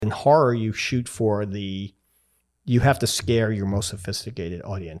in horror, you shoot for you have to scare your most sophisticated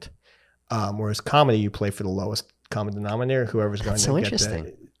audience. Whereas comedy, you play for the lowest common denominator, whoever's going That's to so get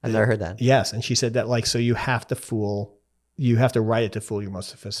interesting. I've never heard that. Yes. And she said that so you have to write it to fool your most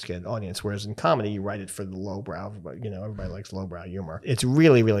sophisticated audience. Whereas in comedy, you write it for the lowbrow. Everybody likes lowbrow humor. It's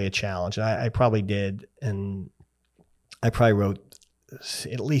really, really a challenge. And I probably did. And I probably wrote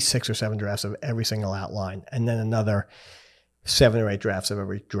at least 6 or 7 drafts of every single outline. And then another 7 or 8 drafts of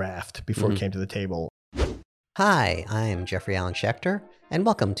every draft before it came to the table. Hi, I'm Jeffrey Allen Schechter, and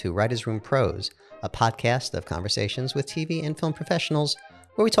welcome to Writer's Room Prose, a podcast of conversations with TV and film professionals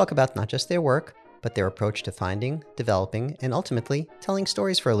where we talk about not just their work, but their approach to finding, developing, and ultimately telling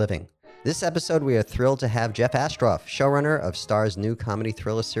stories for a living. This episode, we are thrilled to have Jeff Astrof, showrunner of Star's new comedy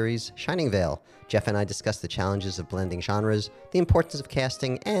thriller series, Shining Vale. Jeff and I discuss the challenges of blending genres, the importance of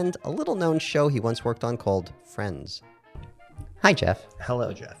casting, and a little-known show he once worked on called Friends. Hi, Jeff.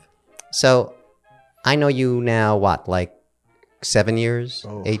 Hello, Jeff. So, I know you now, like 7 years,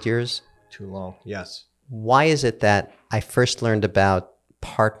 8 years? Too long, yes. Why is it that I first learned about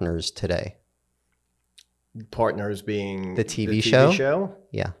Partners today? Partners being the TV show?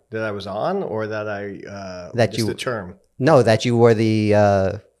 Yeah. That I was on, or that I the term? No, that you were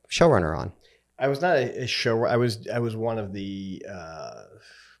the showrunner on. I was not a show. I was one of the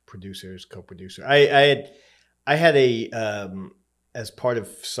producers, co-producer. I had a as part of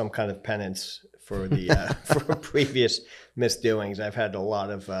some kind of penance for the for previous misdoings. I've had a lot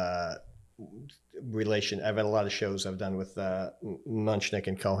of I've had a lot of shows I've done with Munchnick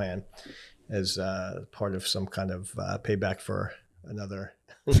and Cohan as part of some kind of payback for another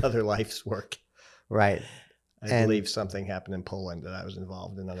life's work. Right. I believe something happened in Poland that I was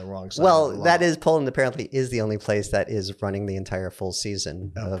involved in on the wrong side. Well, that is Poland apparently is the only place that is running the entire full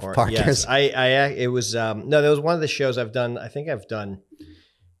season of Partners. Yes, it was no, that was one of the shows I've done. I think I've done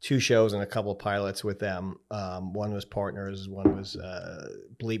 2 shows and a couple of pilots with them. One was Partners, one was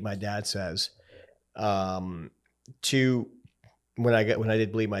Bleep My Dad Says. When I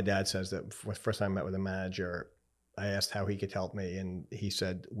did Bleep My Dad Says, that first time I met with a manager, I asked how he could help me, and he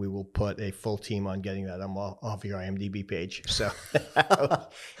said, "We will put a full team on getting that off your IMDb page." So,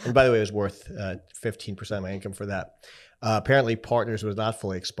 and by the way, it was worth 15% of my income for that. Apparently, Partners was not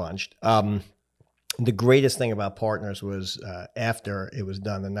fully expunged. The greatest thing about Partners was after it was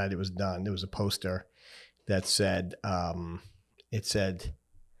done, the night it was done, there was a poster that said, it said,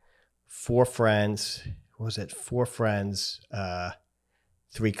 4 friends. What was it? 4 friends,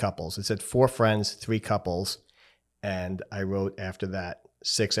 3 couples. It said 4 friends, 3 couples. And I wrote after that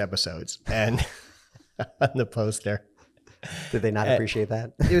 6 episodes and on the poster. Did they not appreciate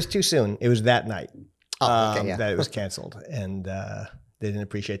that? It was too soon. It was that night that it was canceled. And they didn't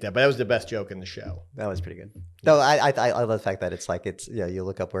appreciate that. But that was the best joke in the show. That was pretty good. No, I love the fact that it's you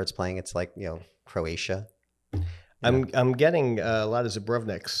look up where it's playing. It's like, Croatia. I'm getting a lot of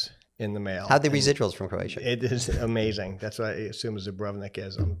Zabrovniks in the mail. How are the residuals from Croatia? It is amazing. That's what I assume Zabrovnik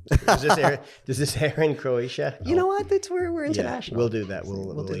is. Does this air in Croatia? You know what? We're international. Yeah, we'll do that.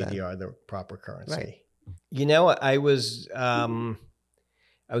 We'll ADR the proper currency. Right. I was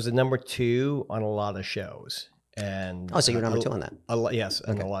a number 2 on a lot of shows. And so you're number 2 on that? Yes,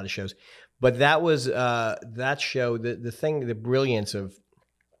 on a lot of shows. But that was that show. The brilliance of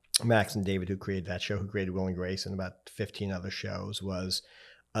Max and David, who created that show, who created Will and Grace and about 15 other shows, was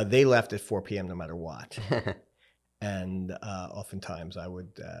they left at 4 p.m. no matter what. And oftentimes I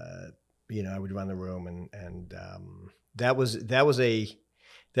would run the room, and it was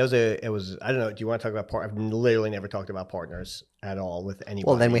I don't know. Do you want to talk about I've literally never talked about Partners at all with anybody.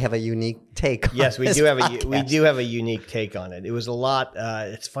 Well, then we have a unique take. Yes, we do have a unique take on it. It was a lot.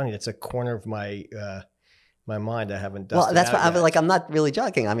 It's funny. It's a corner of my mind I haven't done. Well, that's why I'm not really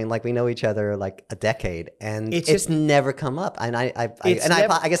joking. I mean, we know each other like a decade, and it's never come up. And I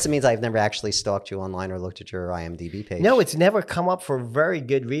guess it means I've never actually stalked you online or looked at your IMDb page. No, it's never come up for very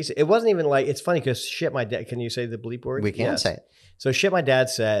good reason. It wasn't even it's funny because shit my dad. Can you say the bleep word? We can say it. So shit my dad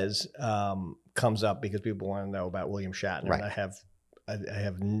says comes up because people want to know about William Shatner. Right. And I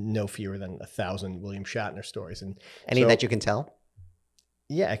have no fewer than 1,000 William Shatner stories. And any that you can tell?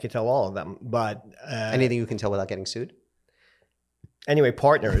 Yeah, I could tell all of them, but anything you can tell without getting sued. Anyway,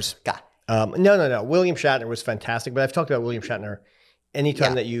 Partners. God. No. William Shatner was fantastic, but I've talked about William Shatner.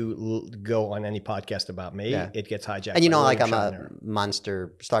 Anytime that you go on any podcast about me, it gets hijacked. And I'm Shatner. A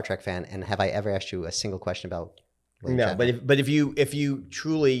monster Star Trek fan, and have I ever asked you a single question about William Shatner? but if you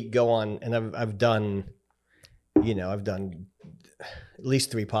truly go on, and I've done at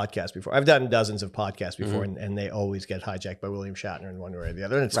least 3 podcasts before. I've done dozens of podcasts before, and they always get hijacked by William Shatner in one way or the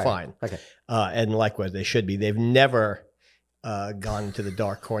other, and it's fine. Okay. And likewise, they should be. They've never gone into the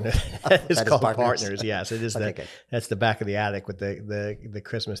dark corner. It's called Partners. Yes, it is. Okay, That's the back of the attic with the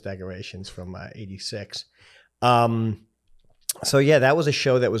Christmas decorations from '86. So yeah, that was a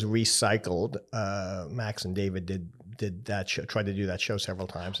show that was recycled. Max and David did that show, tried to do that show several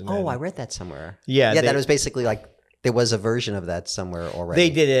times. And I read that somewhere. Yeah, that was basically like there was a version of that somewhere already.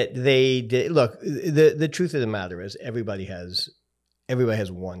 They did it. They did. Look, the truth of the matter is everybody has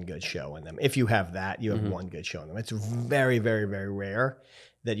one good show in them. If you have that, you have one good show in them. It's very, very, very rare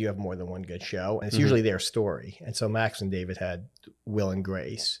that you have more than one good show, and it's usually their story. And so Max and David had Will and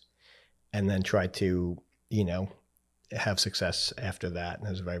Grace, and then tried to have success after that, and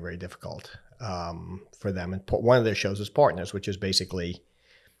it was very, very difficult for them. And one of their shows was Partners, which is basically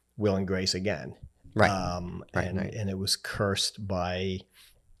Will and Grace again. Right. And it was cursed by,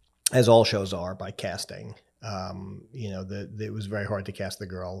 as all shows are, by casting. It was very hard to cast the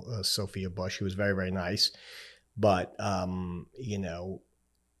girl, Sophia Bush, who was very, very nice, but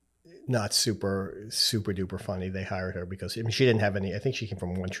not super, super duper funny. They hired her because she didn't have any. I think she came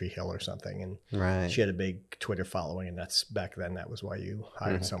from One Tree Hill or something, and she had a big Twitter following, and that's back then. That was why you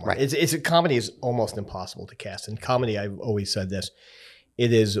hired someone. Right. It's a comedy is almost impossible to cast. In comedy, I've always said this.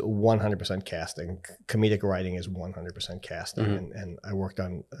 It is 100% casting. Comedic writing is 100% casting. And I worked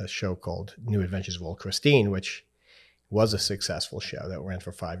on a show called New Adventures of Old Christine, which was a successful show that ran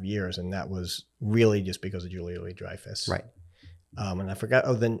for 5 years. And that was really just because of Julia Louis-Dreyfus. Right. And I forgot,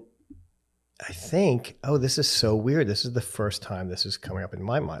 I think, this is so weird. This is the first time this is coming up in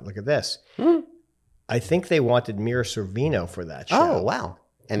my mind. Look at this. I think they wanted Mira Sorvino for that show. Oh, wow.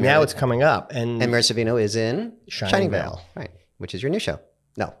 And now it's coming up. And Mira Sorvino is in Shining Vale. Right. Which is your new show.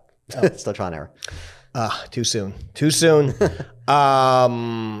 No, still trial and error. Too soon.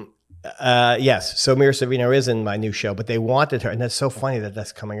 Yes. So Mira Sorvino is in my new show, but they wanted her. And that's so funny that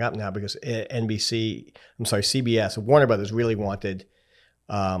that's coming up now because CBS, Warner Brothers really wanted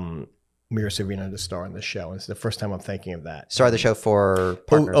Mira Sorvino to star in the show. And it's the first time I'm thinking of that. Star the show for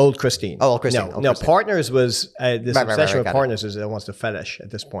Partners? Old Christine. Oh, Old Christine. No, Partners was, this obsession with Partners is almost a fetish at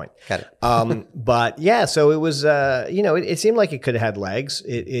this point. Got it. But yeah, so it was, it seemed like it could have had legs.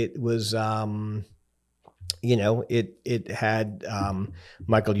 It was, it had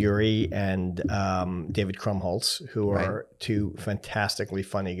Michael Urie and David Krumholtz, who are two fantastically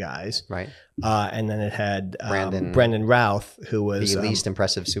funny guys. Right. And then it had Brendan Routh, who was the least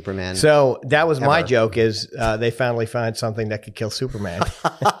impressive Superman. So that was my joke is they finally found something that could kill Superman.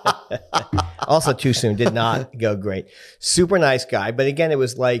 Also too soon, did not go great. Super nice guy. But again, it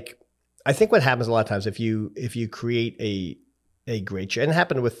was like, I think what happens a lot of times if you create a great show, and it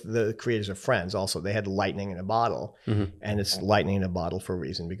happened with the creators of Friends also. They had lightning in a bottle, and it's lightning in a bottle for a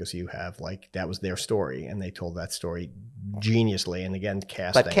reason because you have that was their story, and they told that story geniusly. And again,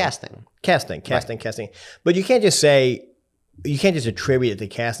 casting. But casting. But you can't just attribute it to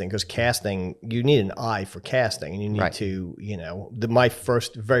casting because casting, you need an eye for casting, and you need to, my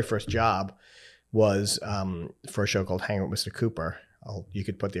very first job was for a show called Hang with Mr. Cooper. You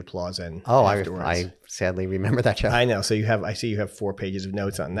could put the applause in. Oh, afterwards. I sadly remember that show. I know. So I see you have 4 pages of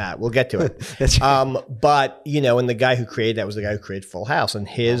notes on that. We'll get to it. That's right. But and the guy who created that was the guy who created Full House, and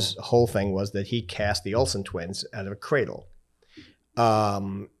his whole thing was that he cast the Olsen twins out of a cradle.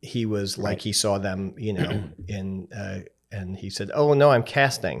 He was he saw them, and he said, "Oh no, I'm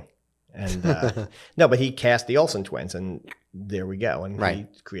casting." And no, but he cast the Olsen twins, and there we go. And he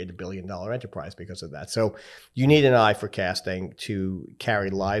created $1 billion enterprise because of that. So you need an eye for casting. To Carrie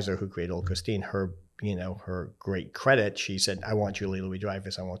Lizer, who created Old Christine, her great credit, she said, "I want Julia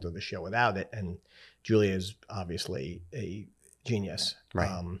Louis-Dreyfus. I won't do the show without it." And Julia is obviously a genius.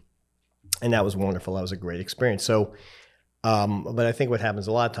 Right. And that was wonderful. That was a great experience. So, but I think what happens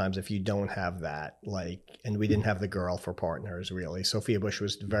a lot of times if you don't have that, and we didn't have the girl for Partners really. Sophia Bush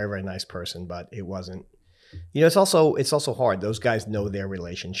was a very, very nice person, but it wasn't, it's also hard. Those guys know their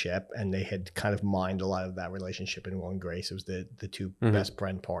relationship, and they had kind of mined a lot of that relationship in Will and Grace. It was the two best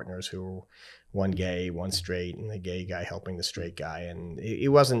friend partners who were one gay, one straight, and the gay guy helping the straight guy. And it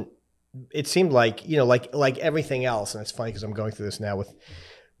wasn't, it seemed like, like everything else. And it's funny because I'm going through this now with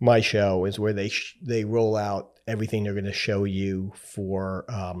my show is where they roll out everything they're going to show you for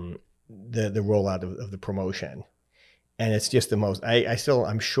the rollout of the promotion. And it's just the most,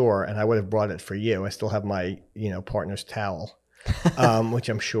 I'm sure, and I would have brought it for you. I still have my, partner's towel, which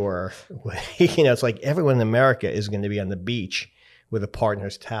I'm sure, it's like everyone in America is going to be on the beach with a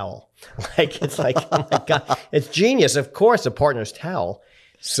partner's towel. It's like, oh my God, it's genius. Of course, a partner's towel.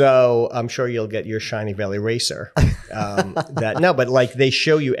 So I'm sure you'll get your Shiny Valley Racer. But they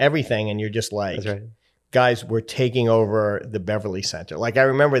show you everything, and you're just like, that's right. Guys, we're taking over the Beverly Center. I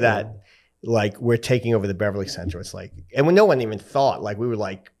remember that like, we're taking over the Beverly Center. It's like, and when no one even thought, like, we were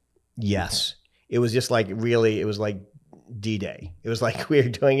like, yes. It was just like, really, it was like D-Day. It was like, we were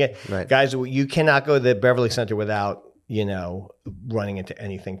doing it. Right. Guys, you cannot go to the Beverly Center without, running into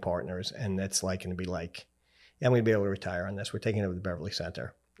anything partners. And that's like going to be like, yeah, I'm going to be able to retire on this. We're taking over the Beverly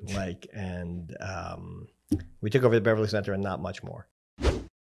Center. We took over the Beverly Center and not much more.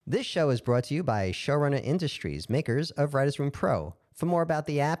 This show is brought to you by Showrunner Industries, makers of Writers Room Pro. For more about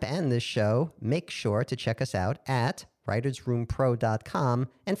the app and this show, make sure to check us out at writersroompro.com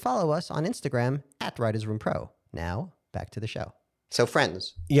and follow us on Instagram at writersroompro. Now, back to the show. So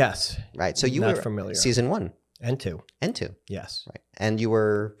Friends. Yes. Right. So you Not were familiar. season 1. And 2. And 2. Yes. Right. And you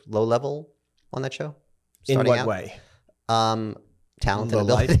were low level on that show? In what way? Talent The and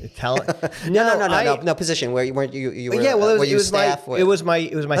ability. life, talent. No position where you weren't you were Yeah, well, were you it was staff? it was my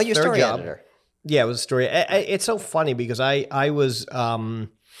you're third story job. editor. Yeah, it was a story. It's so funny because I was there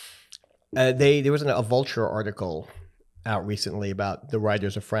was a Vulture article out recently about the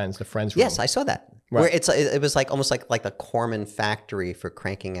writers of Friends, the Friends room. Yes, I saw that. Right. Where it was like almost like the Corman factory for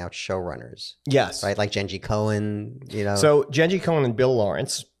cranking out showrunners. Yes. Right, like Genji Cohen, So Genji Cohen and Bill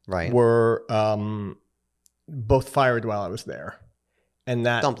Lawrence were both fired while I was there. And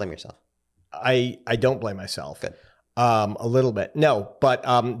that don't blame yourself. I don't blame myself. Good. A little bit. No, but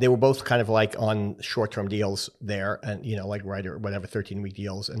they were both kind of like on short-term deals there and, like writer, whatever, 13-week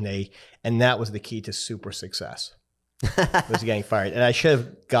deals. And that was the key to super success, was getting fired. And I should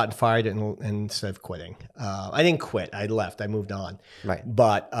have gotten fired instead of quitting. I didn't quit. I left. I moved on. Right.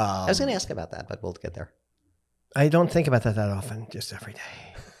 But I was going to ask about that, but we'll get there. I don't think about that often, just every day.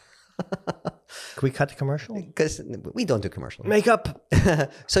 Can we cut the commercial? Because we don't do commercials. Makeup.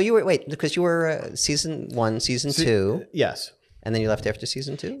 So you were, because you were season 1, season 2. Yes. And then you left after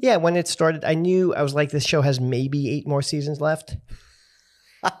season 2? Yeah, when it started, I was like, this show has maybe 8 more seasons left.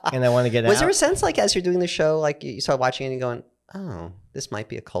 And I want to get out. Was there a sense, like, as you're doing the show, like, you started watching it and going, oh, this might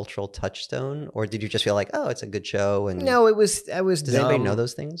be a cultural touchstone? Or did you just feel like, oh, it's a good show? And no, Does anybody know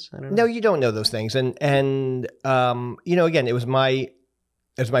those things? I don't know. No, you don't know those things. And again, it was my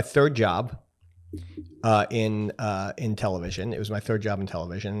third job in television. It was my third job in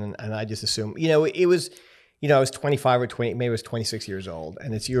television. And I just assumed, it was, I was 25 or 20, maybe I was 26 years old,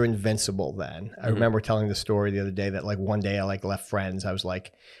 and you're invincible then. I remember telling the story the other day that like one day I like left Friends. I was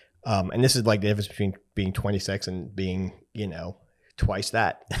like, and this is like the difference between being 26 and being, twice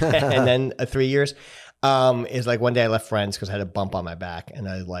that. And then 3 years is like one day I left Friends because I had a bump on my back. And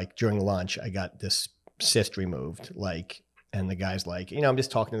I during lunch, I got this cyst removed, and the guy's like, I'm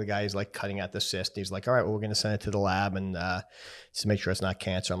just talking to the guy. He's like cutting out the cyst. He's like, all right, well, we're going to send it to the lab and just make sure it's not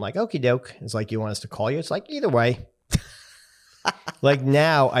cancer. I'm like, okie doke. It's like, you want us to call you? It's like, either way. Like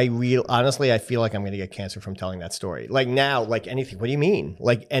now honestly, I feel like I'm going to get cancer from telling that story. Like now, like anything. What do you mean?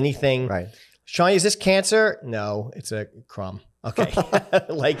 Like anything. Right. Shawnee, is this cancer? No, it's a crumb. Okay.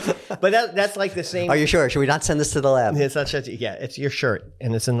 But that's like the same. Are you sure? Should we not send this to the lab? It's not, yeah, it's your shirt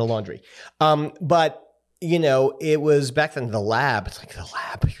and it's in the laundry. But it was back then the lab. It's like the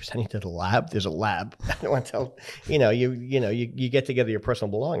lab. You're sending to the lab. There's a lab. I don't want to tell. You get together your personal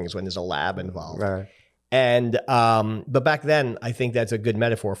belongings when there's a lab involved. Right. And but back then, I think that's a good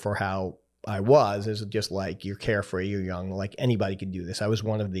metaphor for how I was. Is just like you're carefree, you're young, like anybody could do this. I was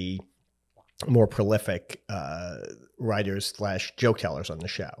one of the more prolific writers / joke tellers on the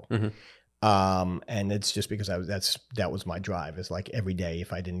show. Mm-hmm. And it's just because that was my drive. Is like every day,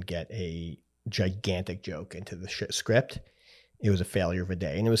 if I didn't get a gigantic joke into the script, it was a failure of a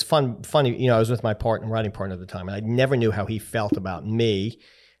day. And it was funny, I was with my writing partner at the time, and I never knew how he felt about me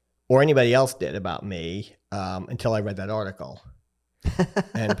or anybody else did about me until I read that article.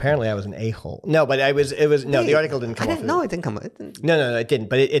 And apparently I was an a-hole. No, but the article didn't come off. No, it didn't come off. No, it didn't.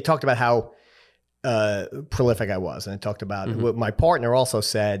 But it talked about how prolific I was. And it talked about what my partner also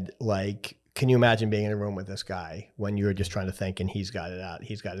said, like, can you imagine being in a room with this guy when you're just trying to think and he's got it out?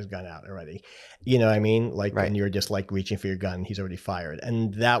 He's got his gun out already. You know what I mean? Like when you're just like reaching for your gun, he's already fired.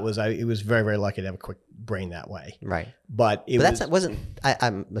 And it was very, very lucky to have a quick brain that way. Right. But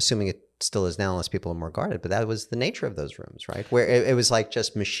I'm assuming it still is now unless people are more guarded, but that was the nature of those rooms, right? Where it was like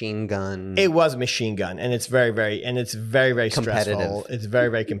just machine gun. It was machine gun, and it's very, very, very stressful. It's very,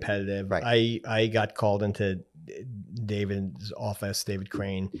 very competitive. Right. I got called into David's office, David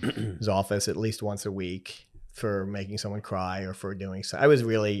Crane's office, at least once a week for making someone cry or for doing so. I was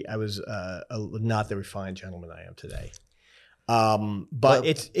not the refined gentleman I am today. But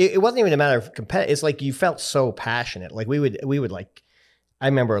it wasn't even a matter of competitive. It's like you felt so passionate. Like we would like, I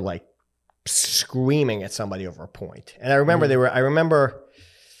remember like screaming at somebody over a point. And I remember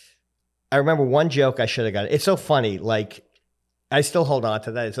I remember one joke I should have got. It's so funny. Like I still hold on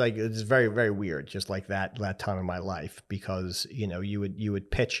to that. It's like, it's very, very weird, just like that time in my life, because, you know, you would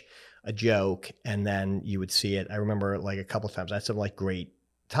pitch a joke and then you would see it. I remember like a couple of times I had some like great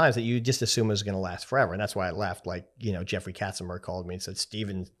times that you just assume it was going to last forever. And that's why I left. Like, you know, Jeffrey Katzenberg called me and said,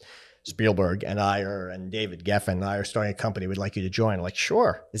 Steven Spielberg and David Geffen and I are starting a company. We'd like you to join. I'm like,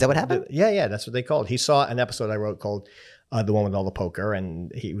 sure. Is that what happened? Yeah. That's what they called. He saw an episode I wrote called The One with All the Poker,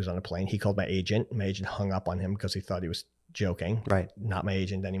 and he was on a plane. He called my agent. My agent hung up on him because he thought he was joking. Right. Not my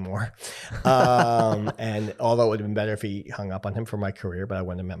agent anymore. And although it would have been better if he hung up on him for my career, but I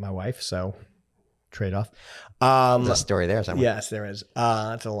wouldn't have met my wife. So trade off. There's a story there somewhere. Yes, there is.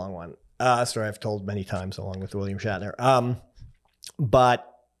 It's a long one. Story I've told many times along with William Shatner. But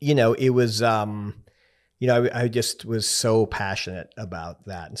you know, it was, you know, I just was so passionate about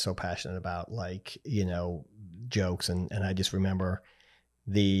that and so passionate about, like, you know, jokes. And I just remember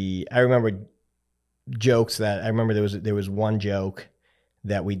jokes that I remember there was one joke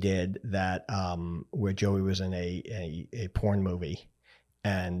that we did that, where Joey was in a porn movie,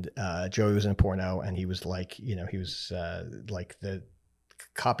 and, Joey was in a porno, and he was like, you know, he was, like the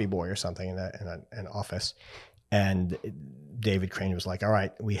copy boy or something in an office. And David Crane was like, all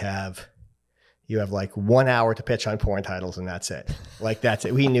right, you have like 1 hour to pitch on porn titles, and that's it. Like, that's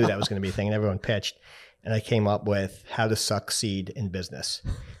it. We knew that was going to be a thing, and everyone pitched. And I came up with how to succeed in business.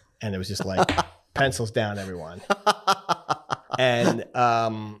 And it was just like, pencils down, everyone. And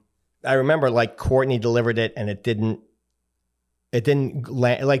I remember like Courteney delivered it, and it didn't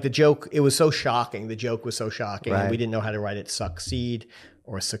land. Like, the joke, it was so shocking. The joke was so shocking. Right. And we didn't know how to write it succeed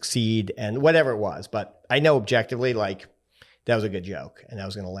or succeed and whatever it was. But I know objectively, like, that was a good joke and that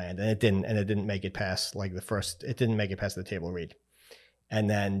was going to land. And it didn't make it past it didn't make it past the table read. And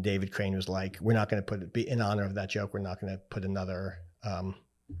then David Crane was like, we're not going to be in honor of that joke. We're not going to put another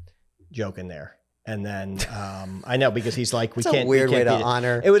joke in there. And then I know, because he's like, It's a weird way to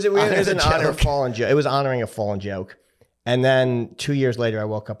honor. It was an honor of fallen joke. It was honoring a fallen joke. And then 2 years later, I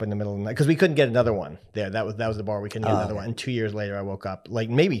woke up in the middle of the night because we couldn't get another one there. That was the bar. We couldn't get another one. And 2 years later, I woke up, like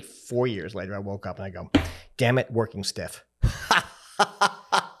maybe 4 years later, I woke up and I go, damn it, working stiff.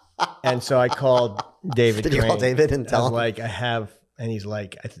 And so I called David. Did you call David and tell him? Like, and he's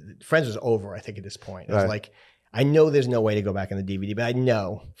like, Friends was over, I think, at this point. I was like, I know there's no way to go back on the DVD, but I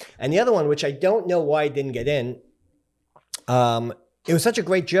know. And the other one, which I don't know why it didn't get in, it was such a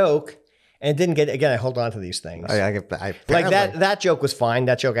great joke. And it didn't get, again, I hold on to these things. Like that joke was fine.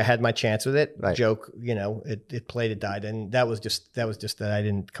 That joke, I had my chance with it. Right. Joke, you know, it played, it died. And that was just that I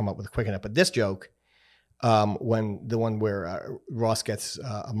didn't come up with quick enough. But this joke, when the one where Ross gets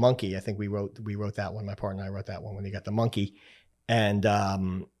a monkey, I think we wrote that one. My partner and I wrote that one when he got the monkey.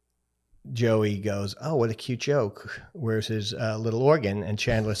 And Joey goes, oh, what a cute joke. Where's his little organ? And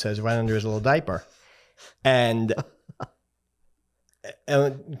Chandler says, right under his little diaper. And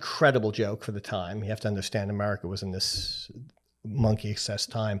an incredible joke for the time. You have to understand, America was in this monkey excess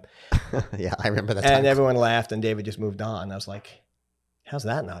time. Yeah, I remember that. And everyone laughed, and David just moved on. I was like, how's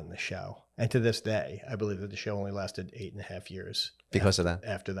that not in the show? And to this day, I believe that the show only lasted 8.5 years because of that.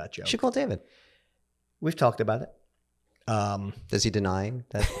 After that joke, You should call David. We've talked about it. Does he deny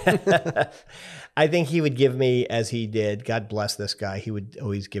that? I think he would give me, as he did, God bless this guy, he would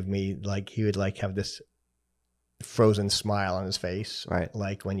always give me, like, he would like have this frozen smile on his face, right?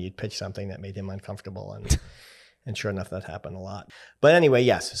 Like when you'd pitch something that made him uncomfortable, and sure enough, that happened a lot. But anyway,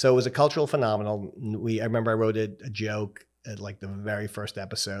 yes. So it was a cultural phenomenon. I remember I wrote a joke at like the very first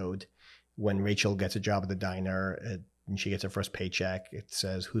episode when Rachel gets a job at the diner and she gets her first paycheck. It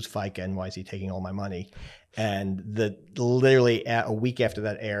says, "Who's FICA and why is he taking all my money?" And literally a week after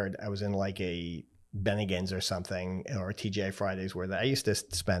that aired, I was in like a Bennigan's or something, or TGI Fridays, where I used to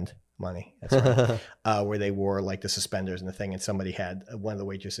spend money. That's right. Where they wore like the suspenders and the thing, and somebody had, one of the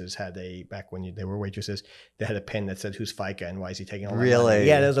waitresses had back when they were waitresses, they had a pin that said, "Who's FICA and why is he taking all my money?"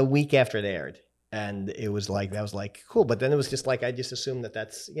 Yeah, that was a week after it aired, and it was like, that was like cool. But then it was just like, I just assumed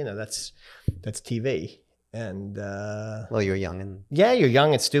that's TV. And well, you're young, and yeah, you're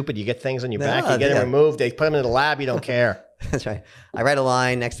young and stupid. You get things on your back, you get them removed. They put them in the lab. You don't care. That's right. I write a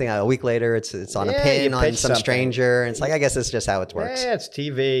line. Next thing, a week later, it's on a pin on some stranger, and it's like, I guess it's just how it works. Yeah, it's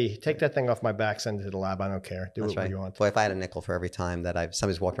TV. Take that thing off my back, send it to the lab. I don't care. Do what you want. Boy, if I had a nickel for every time that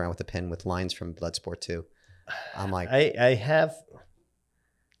somebody's walked around with a pin with lines from Bloodsport 2, I'm like, I have.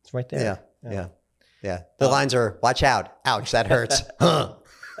 It's right there. Yeah. The lines are, "Watch out! Ouch, that hurts." Huh.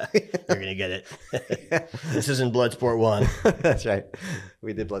 You're gonna get it. This isn't Bloodsport 1. That's right.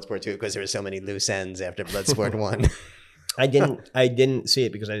 We did Bloodsport 2 because there were so many loose ends after Bloodsport 1. I didn't see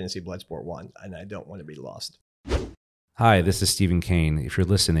it because I didn't see Bloodsport 1, and I don't want to be lost. Hi, this is Stephen Kane. If you're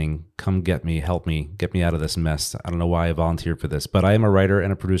listening, come get me, help me, get me out of this mess. I don't know why I volunteered for this, but I am a writer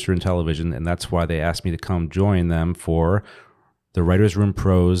and a producer in television, and that's why they asked me to come join them for the Writers Room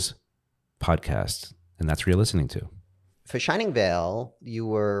Pros podcast, and that's what you're listening to. For Shining Vale, you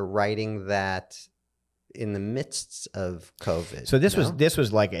were writing that in the midst of COVID. So this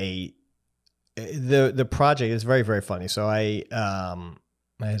was like the project is very, very funny. So I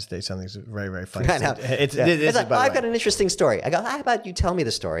hesitate. Something's very, very funny. I know. It's like, I've got an interesting story. I go, how about you tell me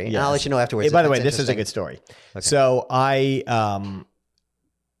the story, and I'll let you know afterwards. By the way, this is a good story. Okay. So I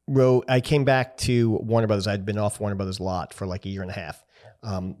came back to Warner Brothers. I'd been off Warner Brothers lot for like a year and a half,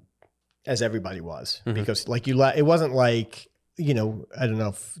 as everybody was, because like it wasn't like, I don't know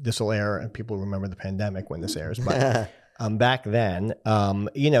if this will air and people remember the pandemic when this airs, but back then,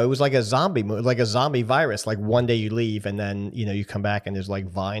 it was like a zombie virus. Like one day you leave and then, you come back and there's like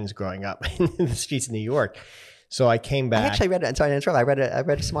vines growing up in the streets of New York. So I came back. I actually read it. Sorry to interrupt. I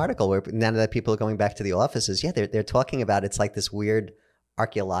read some article where now that people are going back to the offices, they're talking about it's like this weird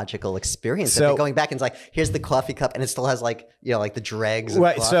archaeological experience. So going back and it's like, here's the coffee cup and it still has like, like the dregs of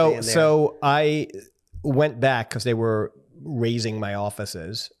coffee in there. So I went back because they were raising my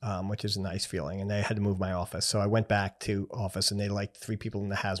offices, which is a nice feeling, and they had to move my office. So I went back to office and they like 3 people in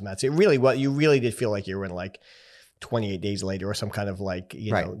the hazmats. You really did feel like you were in like 28 Days Later or some kind of like,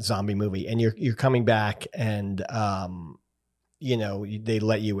 zombie movie. And you're coming back and, they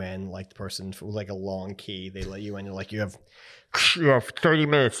let you in, like the person for like a long key. They let you in and like you have 30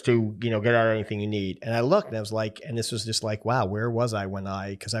 minutes to, get out anything you need. And I looked and I was like, and this was just like, wow, where was I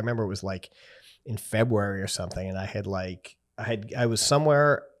because I remember it was like in February or something. And I was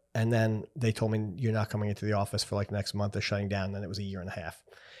somewhere and then they told me you're not coming into the office for like next month. They're shutting down. And then it was a year and a half.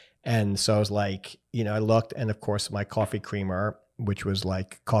 And so I was like, I looked and of course my coffee creamer, which was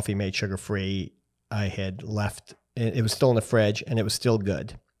like coffee made sugar-free, I had left. It was still in the fridge and it was still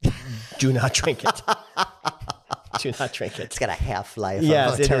good. Do not drink it. Do not drink it. It's got a half-life.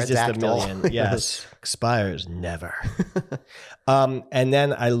 Yes, it is just a million. Yes, expires never. And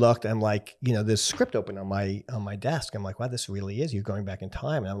then I looked. I'm like, this script open on my desk. I'm like, wow, this really is. You're going back in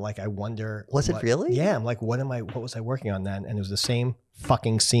time. And I'm like, I wonder. Was it really? Yeah. I'm like, what was I working on then? And it was the same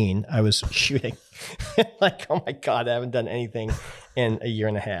fucking scene I was shooting. Like, oh my God, I haven't done anything in a year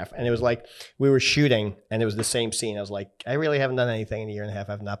and a half. And it was like we were shooting and it was the same scene. I was like, I really haven't done anything in a year and a half.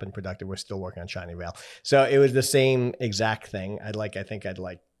 I've not been productive. We're still working on Shining Vale. So it was the same exact thing. I think I'd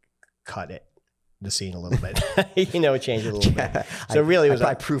cut the scene a little bit, change it a little bit. So really it was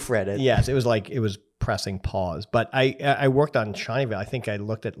I proofread it. Yes, it was like it was pressing pause. But I worked on Shining Vale. I think I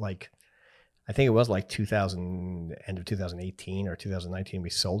looked at I think it was like end of 2018 or 2019 we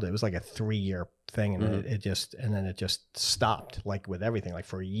sold it. It was like a 3-year thing and it just stopped like with everything. Like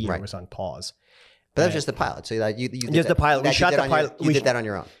for a year it was on pause. But that was just the pilot. So you did just the pilot. We shot the pilot. You did that on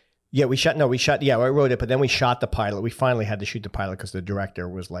your own. Yeah, I wrote it, but then we shot the pilot. We finally had to shoot the pilot because the director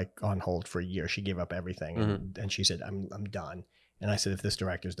was like on hold for a year. She gave up everything and she said, I'm done. And I said, if this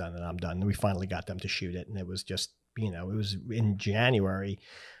director's done, then I'm done. And we finally got them to shoot it. And it was just, it was in January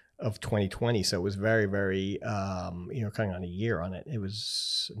of 2020. So it was very, very, coming on a year on it. It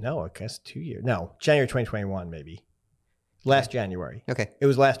was, I guess 2 years. No, January 2021, maybe. Last January. Okay. It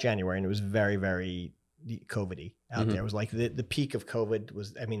was last January and it was very, very COVID-y out there. It was like the peak of COVID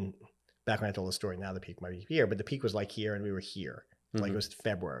was, back when I told the story, now the peak might be here, but the peak was like here and we were here. Like it was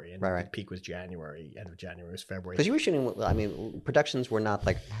February and the peak was January, end of January was February. Because you were shooting, productions were not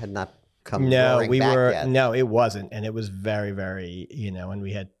had not come back yet. No, it wasn't. And it was very, very, and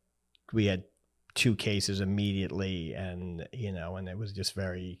we had 2 cases immediately and, and it was just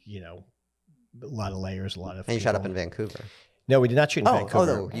very, a lot of layers, a lot of. And you shot up in Vancouver. No, we did not shoot in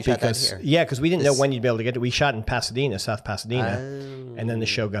Vancouver. Oh, no, you shot that here. Yeah, because we didn't know when you'd be able to get it. We shot in Pasadena, South Pasadena, and then the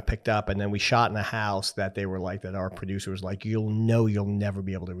show got picked up, and then we shot in a house that they were like, that our producer was like, you'll never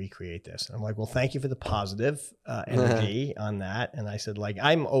be able to recreate this. And I'm like, well, thank you for the positive energy on that. And I said, like,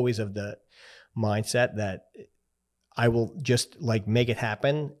 I'm always of the mindset that I will just like make it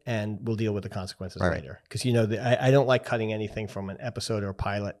happen and we'll deal with the consequences later. Because, I don't like cutting anything from an episode or a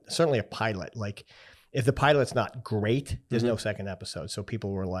pilot, certainly a pilot. Like, if the pilot's not great, there's no second episode. So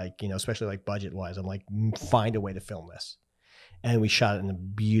people were like, especially like budget wise, I'm like, find a way to film this. And we shot it in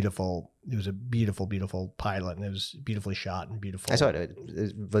it was a beautiful, beautiful pilot and it was beautifully shot and beautiful. I saw it.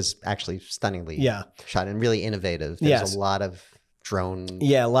 It was actually stunningly shot and really innovative. There's a lot of drone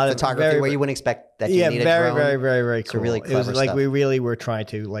a lot of photography where you wouldn't expect that you need a very, drone. very, very, very cool. So really clever it was like stuff. we really were trying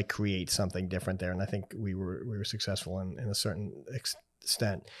to like create something different there. And I think we were successful in a certain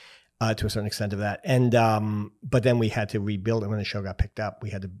extent. to a certain extent of that. And but then we had to rebuild it when the show got picked up.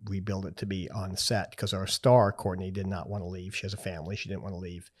 We had to rebuild it to be on set because our star Courtney did not want to leave. She has a family. She didn't want to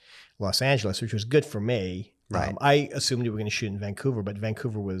leave Los Angeles, which was good for me. Right. I assumed we were going to shoot in Vancouver, but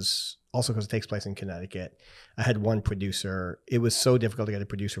Vancouver was also, because it takes place in Connecticut. I had one producer. It was so difficult to get a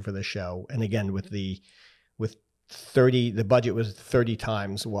producer for the show. And again, with 30, the budget was 30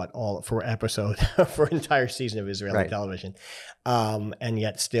 times what all for episode for an entire season of Israeli television. And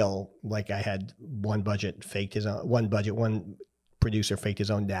yet still, like, I had one producer faked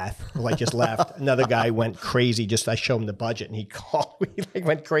his own death, like just left. Another guy went crazy. I showed him the budget and he called me, like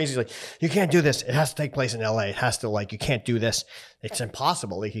went crazy. He's like, you can't do this. It has to take place in LA. It has to, like, you can't do this. It's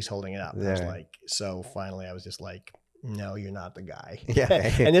impossible. Like, he's holding it up. Yeah. I was like, so finally I was just like, no, you're not the guy. Yeah.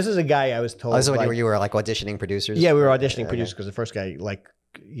 And this is a guy I was told. Oh, this is when you were like auditioning producers? Yeah, we were auditioning producers because the first guy, like,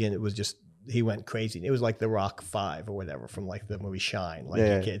 it was just, he went crazy. It was like The Rock 5 or whatever from like the movie Shine. Like,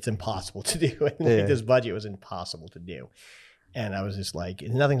 it's impossible to do. And like, this budget was impossible to do. And I was just like,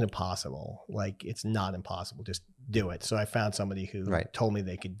 nothing's impossible. Like, it's not impossible. Just do it. So I found somebody who told me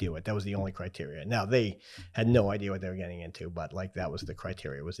they could do it. That was the only criteria. Now, they had no idea what they were getting into, but like, that was the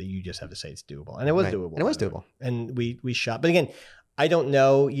criteria, was that you just have to say it's doable. And it was doable. And it was doable. And we shot. But again, I don't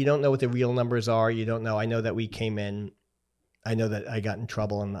know. You don't know what the real numbers are. You don't know. I know that we came in. I know that I got in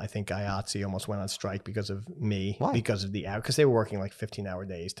trouble, and I think IATSE almost went on strike because of me. Why? Because of because they were working like 15-hour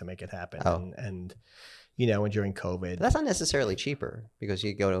days to make it happen. Oh. And you know, and during COVID. But that's not necessarily cheaper because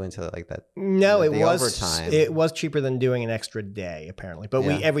you go into like that. No, it was overtime. It was cheaper than doing an extra day, apparently. But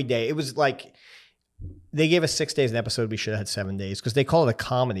we every day, it was like, they gave us 6 days an episode. We should have had 7 days because they call it a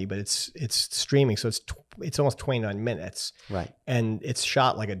comedy, but it's streaming, so it's almost 29 minutes, right? And it's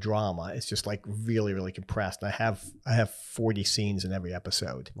shot like a drama. It's just like really, really compressed. And I have 40 scenes in every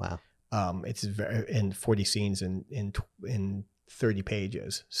episode. Wow. It's in 40 scenes in 30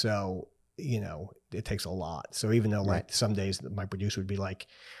 pages. So, you know, it takes a lot. So even though like some days my producer would be like,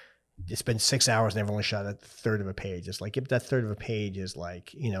 it's been 6 hours and I've only shot a third of a page. It's like, if that third of a page is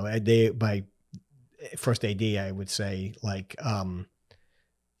like, you know, by first AD, I would say like,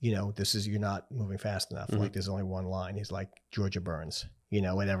 you know, you're not moving fast enough. Mm-hmm. Like, there's only one line. He's like, Georgia burns, you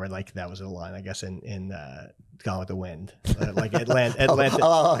know, whatever. Like, that was a line, I guess, in Gone with the Wind. Like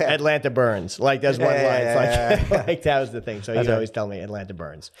Atlanta burns. Like, there's one line. It's like, like that was the thing. So he'd always tell me Atlanta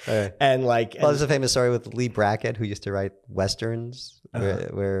burns. And like, there's a famous story with Lee Brackett, who used to write Westerns,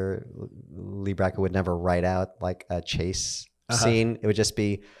 where Lee Brackett would never write out like a chase scene. It would just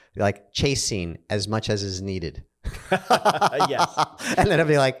be like, chase scene as much as is needed. Yes. And then it'd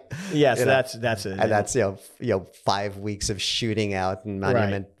be like, yes, you know, that's it. And that's, you know, 5 weeks of shooting out in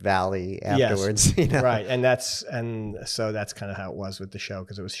Monument Valley afterwards. Yes. You know? Right. And so that's kind of how it was with the show,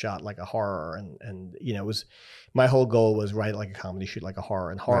 because it was shot like a horror, and you know, it was, my whole goal was write like a comedy, shoot like a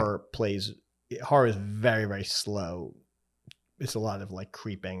horror, and horror is very, very slow. It's a lot of like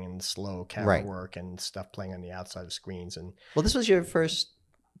creeping and slow camera work and stuff playing on the outside of screens. And well, this was your first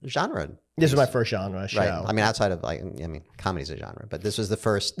genre. This is my first genre show. Right. I mean, outside of like, I mean, comedy's a genre, but this was the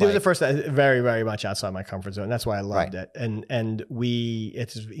first. It was the first, very, very much outside my comfort zone. That's why I loved it. And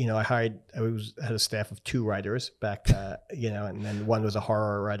it's, you know, I had a staff of 2 writers back, you know, and then one was a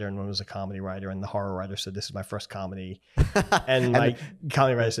horror writer and one was a comedy writer. And the horror writer said, this is my first comedy. And my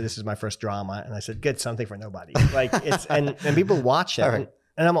comedy writer said, this is my first drama. And I said, good, something for nobody. Like, it's, and people watch it. Right.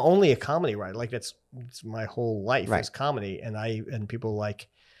 And I'm only a comedy writer. Like, it's my whole life is comedy. And people like,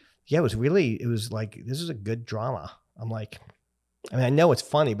 yeah, it was like, this is a good drama. I'm like, I mean, I know it's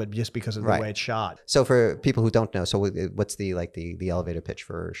funny, but just because of the way it's shot. So for people who don't know, so what's the elevator pitch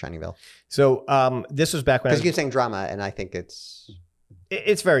for Shining Vale? So this was back when, because you keep saying drama, and I think it's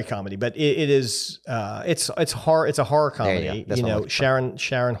very comedy, but it is it's horror. It's a horror comedy. You know,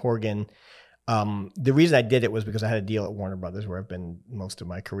 Sharon Horgan. The reason I did it was because I had a deal at Warner Brothers, where I've been most of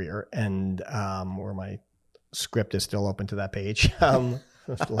my career, and where my script is still open to that page.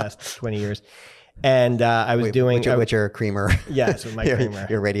 The last 20 years. And I was doing... With your creamer. Yes, with my creamer.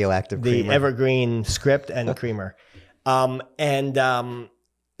 Your radioactive creamer. The evergreen script and creamer. So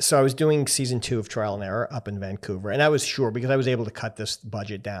I was doing season 2 of Trial and Error up in Vancouver. And I was sure, because I was able to cut this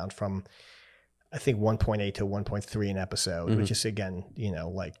budget down from, I think, 1.8 to 1.3 an episode, which is, again, you know,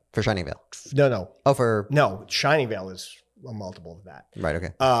 like... For Shining Vale? No. Oh, for... No, Shining Vale is a multiple of that. Right, okay.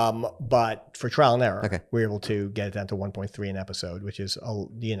 But for Trial and Error, we were able to get it down to 1.3 an episode, which is,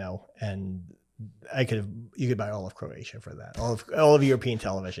 you know, and you could buy all of Croatia for that, all of European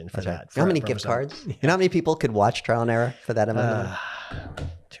television for that. You know how many gift cards? Yeah. You know how many people could watch Trial and Error for that amount?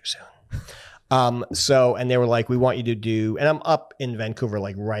 Too soon. So, and they were like, we want you to do, and I'm up in Vancouver,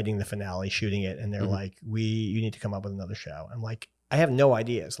 like writing the finale, shooting it. And they're like, you need to come up with another show. I'm like, I have no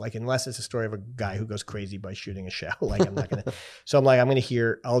ideas. Like, unless it's a story of a guy who goes crazy by shooting a show, like I'm not going to, so I'm like,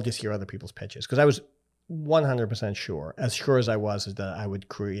 I'll just hear other people's pitches. Cause I was 100% sure, as sure as I was, is that I would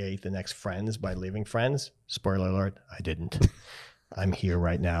create the next Friends by leaving Friends. Spoiler alert, I didn't. I'm here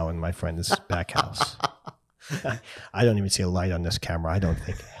right now in my friend's back house. I don't even see a light on this camera. I don't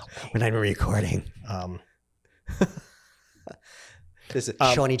think. We're not even recording.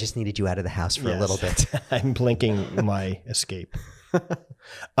 Shawnee just needed you out of the house for a little bit. I'm blinking my escape.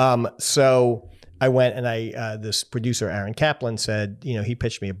 So I went and this producer, Aaron Kaplan, said, he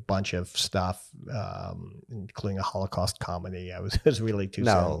pitched me a bunch of stuff, including a Holocaust comedy. It was really too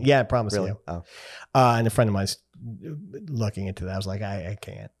soon. Yeah, I promise you. Oh. And a friend of mine's looking into that. I was like, I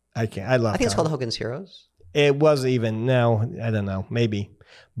can't. I think it's called Hogan's Heroes. It was even, no, I don't know, maybe.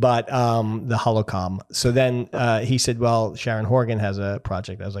 But the Holocom. So then he said, well, Sharon Horgan has a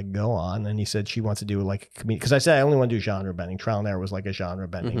project. I was like, go on. And he said she wants to do like a comedian. Because I said I only want to do genre bending. Trial and Error was like a genre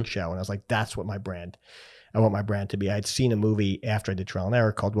bending show. And I was like, that's what I want my brand to be. I'd seen a movie after I did Trial and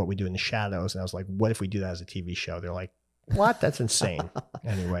Error called What We Do in the Shadows. And I was like, what if we do that as a TV show? They're like, what? That's insane.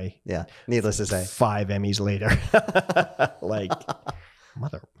 Anyway. Yeah. Needless to say. 5 Emmys later. Like,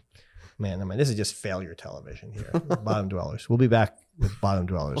 Man, this is just failure television here. Bottom Dwellers. We'll be back with Bottom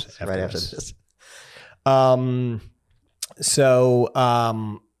Dwellers right after this. So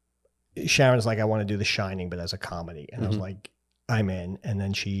Sharon's like, I want to do The Shining, but as a comedy. And I was like, I'm in. And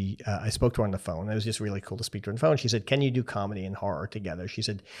then I spoke to her on the phone. It was just really cool to speak to her on the phone. She said, can you do comedy and horror together? She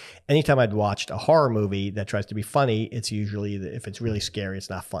said, anytime I'd watched a horror movie that tries to be funny, it's usually, if it's really scary, it's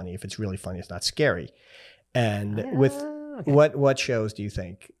not funny. If it's really funny, it's not scary. And what shows do you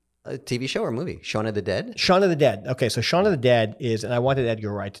think? A TV show or movie? Shaun of the Dead? Shaun of the Dead. Okay, so Shaun of the Dead is, and I wanted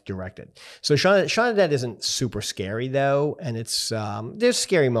Edgar Wright to direct it. So Shaun of the Dead isn't super scary though, and it's there's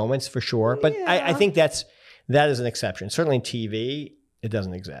scary moments for sure, but I think that is an exception. Certainly in TV, it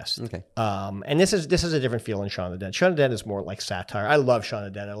doesn't exist. Okay. And this is a different feel in Shaun of the Dead. Shaun of the Dead is more like satire. I love Shaun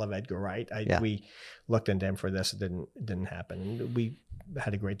of the Dead. I love Edgar Wright. We looked into him for this. It didn't happen. We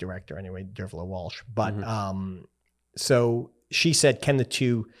had a great director anyway, Dervla Walsh. But so she said, can the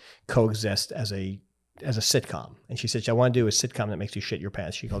two coexist as a sitcom? And she said, I want to do a sitcom that makes you shit your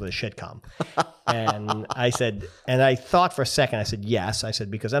pants. She called it a shitcom. And I said, and I thought for a second, I said, yes. I said,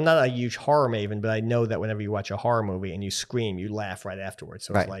 because I'm not a huge horror maven, but I know that whenever you watch a horror movie and you scream, you laugh right afterwards.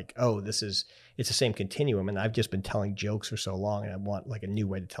 So it's like, oh, it's the same continuum. And I've just been telling jokes for so long and I want like a new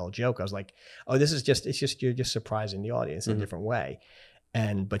way to tell a joke. I was like, oh, you're just surprising the audience in a different way.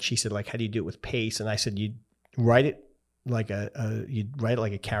 But she said, like, how do you do it with pace? And I said, you write it like you'd write it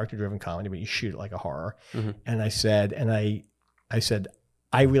like a character-driven comedy, but you shoot it like a horror. And I said,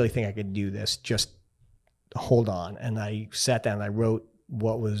 I really think I could do this. Just hold on. And I sat down and I wrote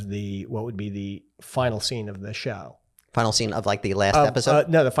what would be the final scene of the show. Final scene of like the last episode?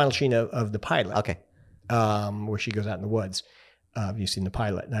 No, the final scene of the pilot. Okay. Where she goes out in the woods. You've seen the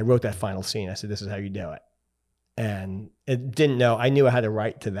pilot. And I wrote that final scene. I said, this is how you do it. And it didn't know. I knew I had to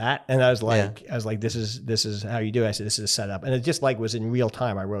write to that, and I was like, this is how you do it. I said, this is a setup, and it just like was in real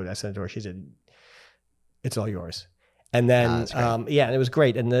time. I wrote it. I sent it to her. She said, it's all yours. And then, and it was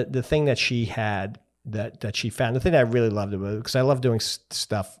great. And the thing that she had that she found, the thing that I really loved about it, because I love doing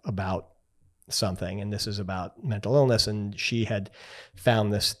stuff about something, and this is about mental illness. And she had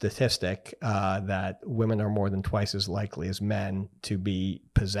found this statistic that women are more than twice as likely as men to be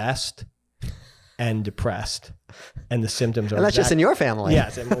possessed and depressed, and the symptoms are. And that's just in your family.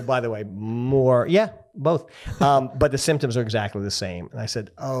 Yes, and by the way, both. But the symptoms are exactly the same. And I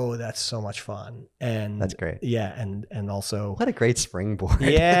said, "Oh, that's so much fun!" And that's great. Yeah, and also, what a great springboard.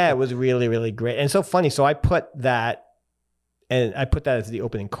 Yeah, it was really, really great, and so funny. So I put that as the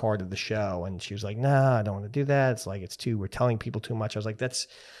opening card of the show, and she was like, "Nah, I don't want to do that. It's like we're telling people too much." I was like, "That's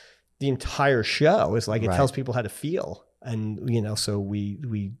the entire show. It's like it tells people how to feel." And, so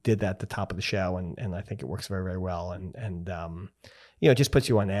we did that at the top of the show, and I think it works very, very well. And it just puts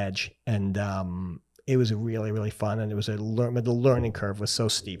you on edge. And it was really, really fun. And it was the learning curve was so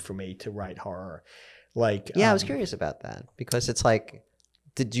steep for me to write horror. Like, I was curious about that, because it's like,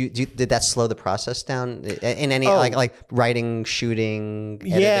 did that slow the process down in any like writing, shooting,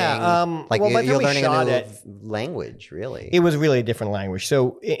 editing? Yeah, you're learning a new language, really. It was really a different language.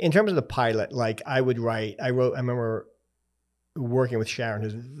 So in terms of the pilot, like I remember working with Sharon,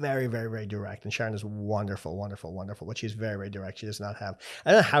 who's very, very, very direct, and Sharon is wonderful, wonderful, wonderful, but she's very, very direct. She does not have,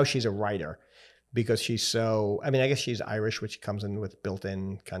 I don't know how she's a writer, because she's so, I guess she's Irish, which comes in with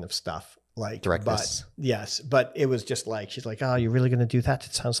built-in kind of stuff. Like directness. But yes, but it was just like, she's like, oh, you're really going to do that?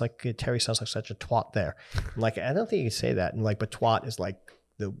 It sounds like, Terry sounds like such a twat there. I'm like, I don't think you can say that. And like, but twat is like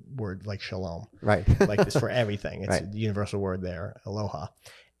the word like shalom. Right. Like it's for everything. It's Right. a universal word there, aloha.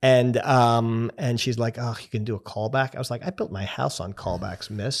 And she's like, oh, you can do a callback. I was like, I built my house on callbacks,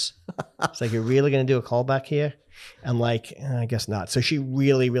 miss. It's like, you're really going to do a callback here? I'm like, I guess not. So she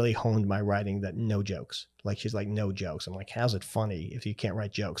really, really honed my writing that no jokes. Like, she's like, no jokes. I'm like, how's it funny if you can't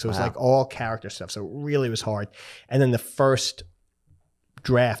write jokes? So it was like all character stuff. So it really was hard. And then the first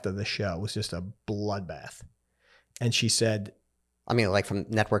draft of the show was just a bloodbath. And she said, I mean, like from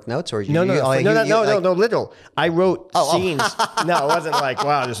network notes, or no, literal. I wrote scenes. No, it wasn't like,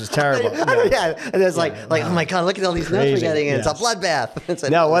 wow, this is terrible. No. Yeah, and it's like, oh my god, look at all these notes we're getting, and it's a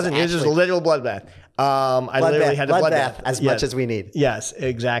bloodbath. No, it wasn't. It was just a literal bloodbath. I literally had a bloodbath as much as we need. Yes,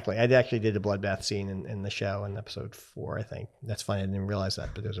 exactly. I actually did a bloodbath scene in the show in episode 4, I think. That's funny. I didn't realize that,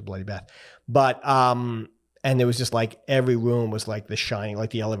 but there was a bloody bath. But and it was just like every room was like The Shining, like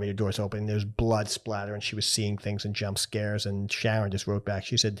the elevator doors open, there's blood splatter, and she was seeing things and jump scares. And Sharon just wrote back.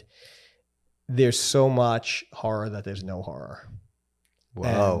 She said, "There's so much horror that there's no horror."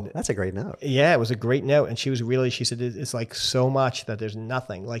 Whoa, and that's a great note. Yeah, it was a great note. And she said, it's like so much that there's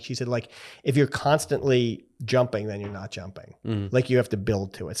nothing. Like she said, like if you're constantly jumping, then you're not jumping. Like you have to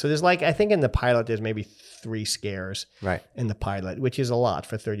build to it. So there's like, I think in the pilot, there's maybe 3 scares in the pilot, which is a lot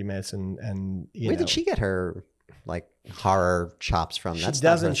for 30 minutes. And where did she get her like horror chops from? She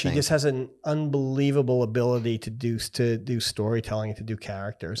doesn't. She just has an unbelievable ability to do storytelling and to do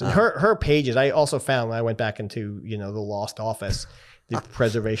characters. And her pages, I also found when I went back into, the Lost Office, the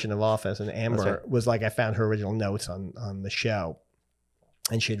preservation of Office, and Amber was like, I found her original notes on the show,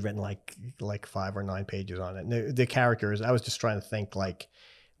 and she had written like 5 or 9 pages on it. And the characters, I was just trying to think like,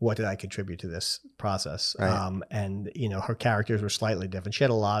 what did I contribute to this process? Right. And her characters were slightly different. She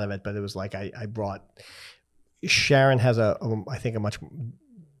had a lot of it, but it was like I brought. Sharon has I think a much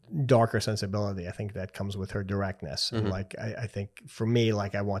darker sensibility. I think that comes with her directness. And like, I think for me,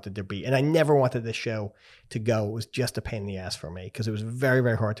 like I wanted to be, and I never wanted this show to go. It was just a pain in the ass for me because it was very,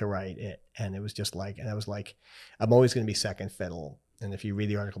 very hard to write it. And it was just like, and I was like, I'm always going to be second fiddle. And if you read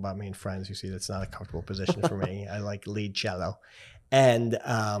the article about me and Friends, you see that's not a comfortable position for me. I like lead cello. And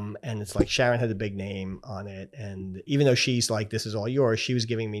it's like Sharon had a big name on it. And even though she's like, this is all yours, she was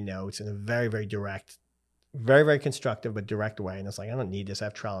giving me notes in a very, very direct, very, very constructive, but direct way. And it's like, I don't need this. I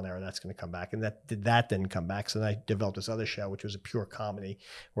have trial and error. That's going to come back. And that didn't come back. So then I developed this other show, which was a pure comedy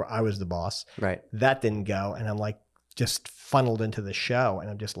where I was the boss. Right. That didn't go. And I'm like just funneled into the show. And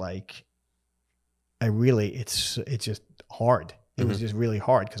I'm just like, it's just hard. It was just really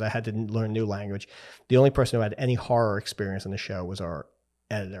hard because I had to learn new language. The only person who had any horror experience on the show was our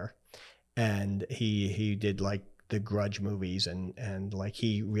editor. And he did like the Grudge movies and like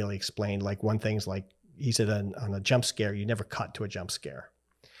he really explained like one thing's like, he said on a jump scare, you never cut to a jump scare.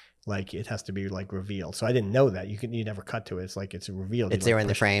 Like it has to be like revealed. So I didn't know that. You never cut to it. It's like it's revealed. It's there in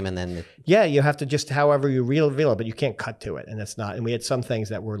the frame and then... Yeah, you have to just however you reveal it, but you can't cut to it. And it's not. And we had some things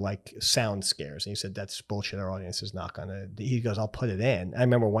that were like sound scares. And he said, that's bullshit. Our audience is not going to... He goes, I'll put it in. I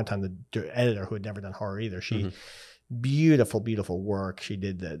remember one time the editor who had never done horror either, she... Beautiful, beautiful work. She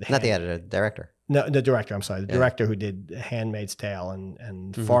did not the editor, the director. No, the director. I'm sorry, the director who did *Handmaid's Tale*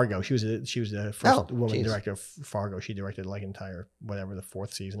 and Fargo. She was the first woman director of Fargo. She directed like entire whatever the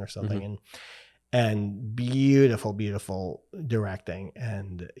 4th season or something, and beautiful, beautiful directing.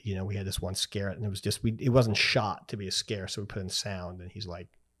 And we had this one scare, and it was just it wasn't shot to be a scare, so we put in sound. And he's like,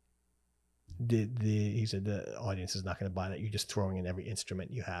 he said the audience is not going to buy that. You're just throwing in every instrument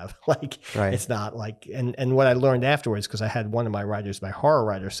you have. Like it's not like, and what I learned afterwards, because I had one of my writers, my horror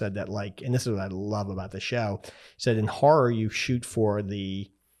writer said that like, and this is what I love about the show, said in horror, you shoot for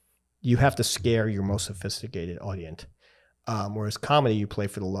you have to scare your most sophisticated audience. Whereas comedy, you play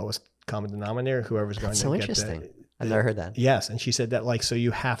for the lowest common denominator, whoever's going to get interesting. I've never heard that. Yes. And she said that like, so you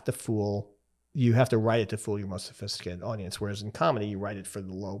have to write it to fool your most sophisticated audience. Whereas in comedy, you write it for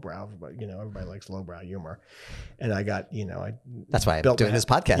the lowbrow. Everybody likes lowbrow humor. And I got, that's why I'm doing this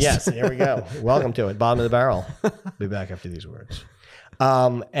podcast. Yes, here we go. Welcome to it. Bottom of the barrel. Be back after these words.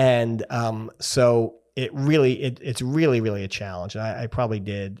 So it's really, really a challenge. And I probably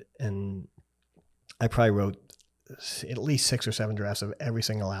did. And I probably wrote at least 6 or 7 drafts of every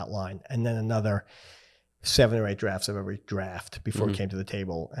single outline. And then another 7 or 8 drafts of every draft before it came to the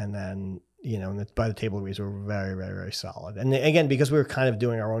table. And then, and by the table reads were very, very, very solid. And again, because we were kind of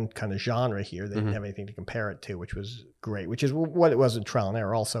doing our own kind of genre here, they didn't have anything to compare it to, which was great, which is what it was in Trial and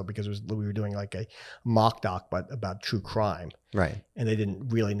Error also, because we were doing like a mock doc, but about true crime. Right. And they didn't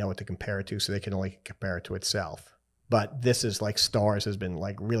really know what to compare it to, so they could only compare it to itself. But this is like Stars has been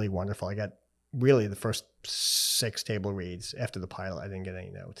like really wonderful. I got really the first 6 table reads after the pilot. I didn't get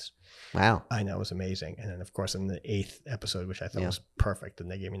any notes. Wow. I know, it was amazing. And then, of course, in the 8th episode, which I thought was perfect, and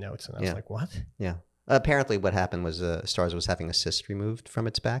they gave me notes, and I was like, what? Yeah. Apparently, what happened was Stars was having a cyst removed from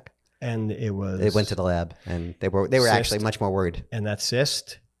its back. And it went to the lab, and they were actually much more worried. And that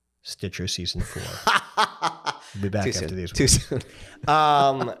cyst, Stitcher season 4. We'll be back after these. Too soon.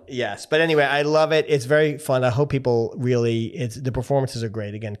 Yes, but anyway, I love it. It's very fun. I hope people really. The performances are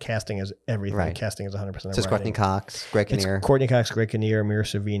great. Again, casting is everything. Right. Casting is 100%. So it's Courteney Cox, Greg Kinnear. Courteney Cox, Greg Kinnear, Mira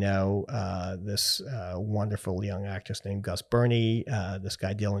Sorvino, this wonderful young actress named Gus Burney, this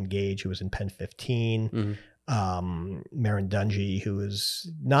guy Dylan Gage, who was in Pen 15. Marin Dungy, who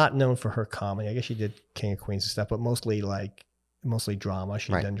is not known for her comedy. I guess she did King of Queens and stuff, but mostly drama.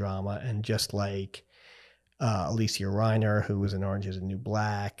 She's done drama, and just like Alicia Reiner, who was in Orange is the New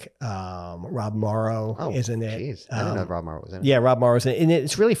Black. Rob Morrow is in it. Geez. I didn't know Rob Morrow was in it. Yeah, Rob Morrow's in it. And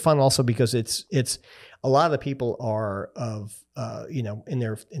it's really fun also because it's a lot of the people are of in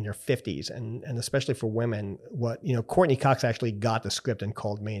their 50s, and especially for women, Courteney Cox actually got the script and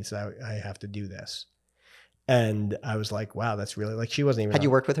called me and said, I have to do this. And I was like, wow, that's really, like, she wasn't even. Had you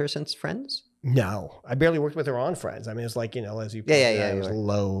worked with her since Friends? No, I barely worked with her on Friends. I mean, it's like, as you it was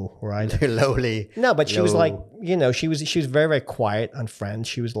low, right? Lowly. No, but she was like, she was very, very quiet on Friends.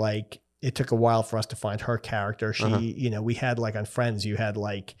 She was like, it took a while for us to find her character. She, we had like on Friends, you had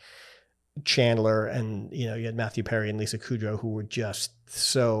like Chandler and, you had Matthew Perry and Lisa Kudrow, who were just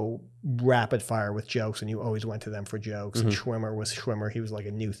so rapid fire with jokes, and you always went to them for jokes. And Schwimmer was Schwimmer. He was like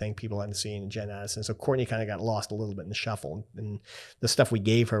a new thing people hadn't seen, Jen Addison. So Courteney kind of got lost a little bit in the shuffle. And the stuff we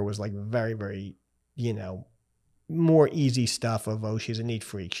gave her was like very, very, more easy stuff of, she's a neat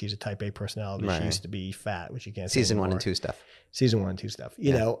freak. She's a type A personality. Right. She used to be fat, which you can't say Season anymore. 1 and 2 stuff. Season 1 and 2 stuff,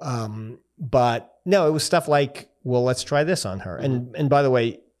 you know. But no, it was stuff like, well, let's try this on her. And by the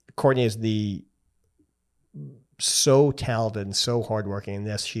way, Courteney is so talented and so hardworking in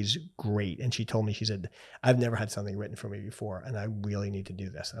this. She's great. And she told me, she said, I've never had something written for me before, and I really need to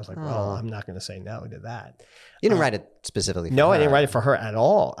do this. And I was like, well, I'm not going to say no to that. You didn't write it specifically for her. No, I didn't write it for her at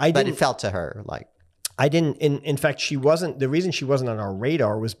all. But it felt to her like. I didn't. In fact, the reason she wasn't on our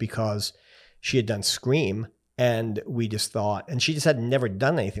radar was because she had done Scream. And we just thought, and she just had never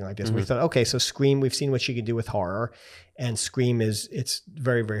done anything like this. We thought, okay, so Scream, we've seen what she can do with horror, and Scream it's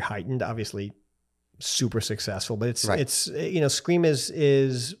very, very heightened, obviously super successful, but it's Scream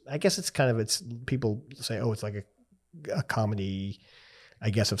is I guess it's kind of, people say, it's like a comedy, I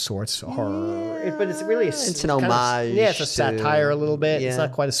guess, of sorts, horror, but it's really it's an homage. It's a satire a little bit. Yeah. It's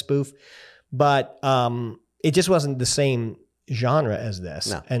not quite a spoof, but it just wasn't the same genre as this.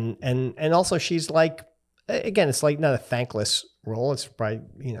 No. And also she's like, again, it's like not a thankless role. It's probably,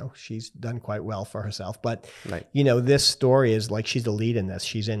 she's done quite well for herself. But, this story is like, she's the lead in this.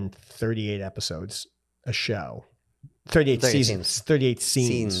 She's in 38 episodes a show. 38 seasons. 38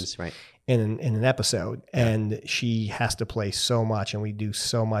 scenes right. in an episode. Yeah. And she has to play so much, and we do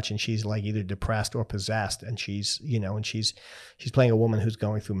so much. And she's like either depressed or possessed. And she's, and she's playing a woman who's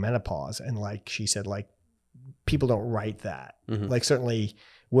going through menopause. And like she said, like, people don't write that. Like, certainly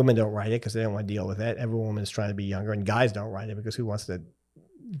women don't write it because they don't want to deal with it. Every woman is trying to be younger, and guys don't write it because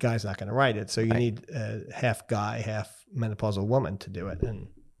guy's not going to write it. So you need a half guy, half menopausal woman to do it. And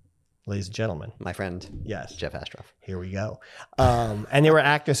ladies and gentlemen, my friend, yes, Jeff Astrof. Here we go. And there were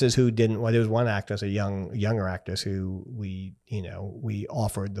actresses who didn't. Well, there was one actress, a younger actress, who we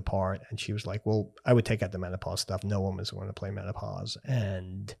offered the part, and she was like, "Well, I would take out the menopause stuff. No woman's going to play menopause,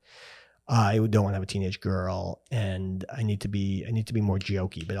 and I don't want to have a teenage girl, and I need to be more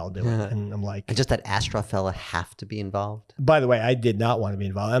jokey, but I'll do it." And I'm like, and just that Astrof fella have to be involved. By the way, I did not want to be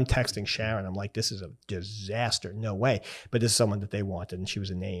involved. I'm texting Sharon. I'm like, this is a disaster. No way. But this is someone that they wanted, and she was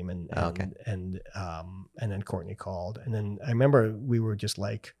a name. And then Courteney called, and then I remember we were just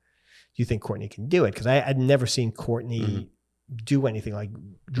like, do you think Courteney can do it? Because I'd never seen Courteney do anything like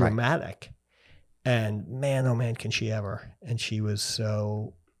dramatic. Right. And man, oh man, can she ever? And she was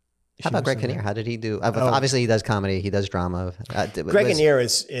so. How about Greg Kinnear? How did he do? Obviously, he does comedy. He does drama. Greg Kinnear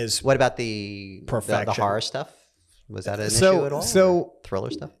is. What about the horror stuff? Was that an issue at all? So thriller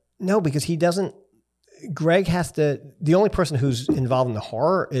stuff? No, because he doesn't. Greg has to. The only person who's involved in the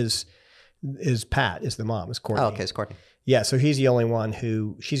horror is Pat. Is the mom? Is Courteney? Oh, okay, it's Courteney. Yeah, so she's the only one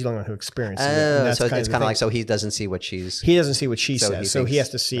who experiences it. And so it's kind of like, so he doesn't see what he doesn't see what she says, so he has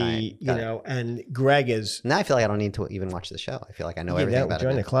to see, and Greg is. Now I feel like I don't need to even watch the show. I feel like I know everything about it.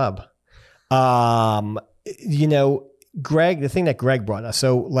 Join the club. Greg, the thing that Greg brought us,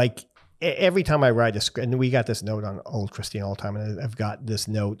 so like every time I write a script, and we got this note on Old Christine all the time, and I've got this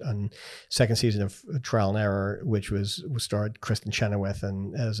note on second season of Trial and Error, which starred Kristen Chenoweth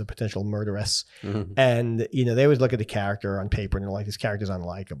and as a potential murderess. Mhm. And, they always look at the character on paper and they're like, this character's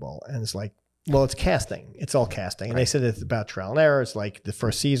unlikable. And it's like, well, it's casting. It's all casting. And they said it's about Trial and Error. It's like the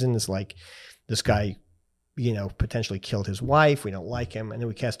first season is like this guy, potentially killed his wife. We don't like him. And then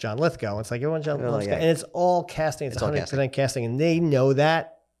we cast John Lithgow. It's like everyone John Lithgow. And it's all casting. It's 100% casting. And they know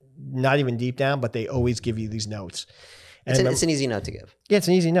that, not even deep down, but they always give you these notes. And it's an easy note to give. Yeah, it's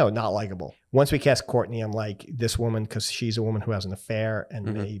an easy note, not likable. Once we cast Courteney, I'm like, this woman, because she's a woman who has an affair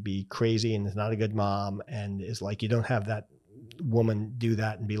and may be crazy and is not a good mom, and is like, you don't have that woman do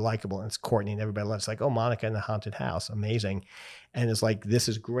that and be likable. And it's Courteney, and everybody loves. It's like, oh, Monica in the haunted house, amazing. And it's like, this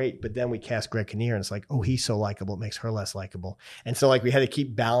is great. But then we cast Greg Kinnear, and it's like, oh, he's so likable, it makes her less likable. And so like we had to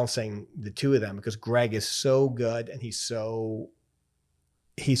keep balancing the two of them, because Greg is so good, and he's so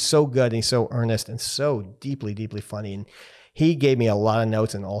good, and he's so earnest and so deeply, deeply funny. And he gave me a lot of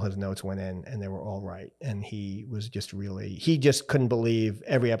notes, and all his notes went in, and they were all right. And he was just he just couldn't believe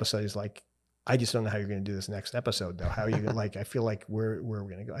every episode. He's like, I just don't know how you're going to do this next episode, though. How are you like? I feel like where are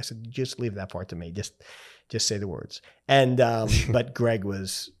we going to go? I said, just leave that part to me. Just say the words. And but Greg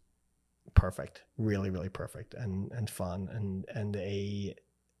was perfect, really, really perfect, and fun, and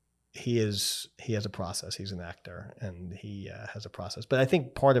he has a process. He's an actor, and he has a process. But I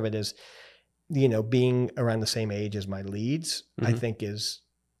think part of it is, being around the same age as my leads, I think is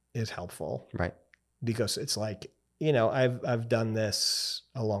helpful, right? Because it's like, I've done this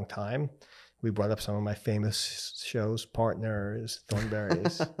a long time. We brought up some of my famous shows, Partners,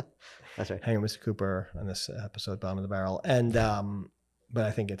 Thornberrys. That's right. Hanging with Mr. Cooper on this episode, Bottom of the Barrel, and but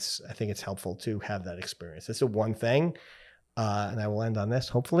I think it's helpful to have that experience. It's the one thing. And I will end on this,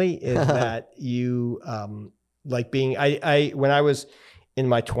 hopefully, is that you like being, when I was in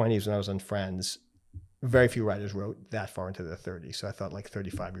my 20s, when I was on Friends, very few writers wrote that far into their 30s. So I thought like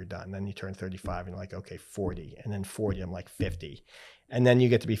 35, you're done. Then you turn 35 and you're like, okay, 40. And then 40, I'm like 50. And then you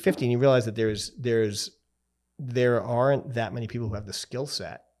get to be 50 and you realize that there aren't that many people who have the skill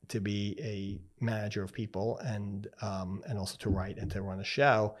set to be a manager of people and also to write and to run a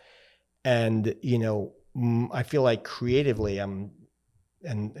show. And, I feel like creatively and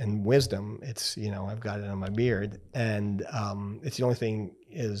wisdom, it's, I've got it on my beard, and it's the only thing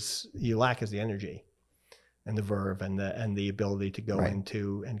you lack is the energy and the verve and the ability to go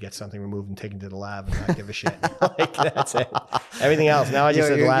into and get something removed and taken to the lab and not give a shit. Like, that's it. Everything else. Now I just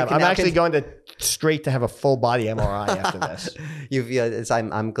said the lab. I'm actually going straight to have a full body MRI after this.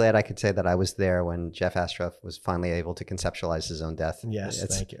 I'm glad I could say that I was there when Jeff Astrof was finally able to conceptualize his own death. Yes,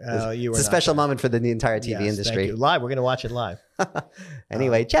 thank you. It's a special moment for the entire TV industry. Thank you. Live. We're going to watch it live.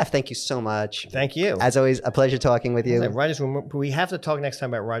 Anyway, Jeff, thank you so much. Thank you. As always, a pleasure talking with you. Writers Room. We have to talk next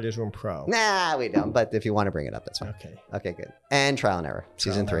time about Writers Room Pro. Nah, we don't. But if you want to bring it up, that's fine. Okay, good. And Trial and Error,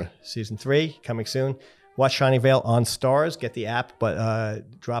 season 3. Season 3 coming soon. Watch Shining Vale on Stars. Get the app,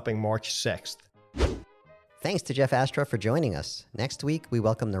 but dropping March 6th. Thanks to Jeff Astrof for joining us. Next week, we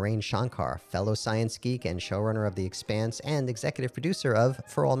welcome Narain Shankar, fellow science geek and showrunner of The Expanse and executive producer of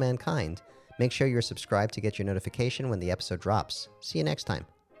For All Mankind. Make sure you're subscribed to get your notification when the episode drops. See you next time.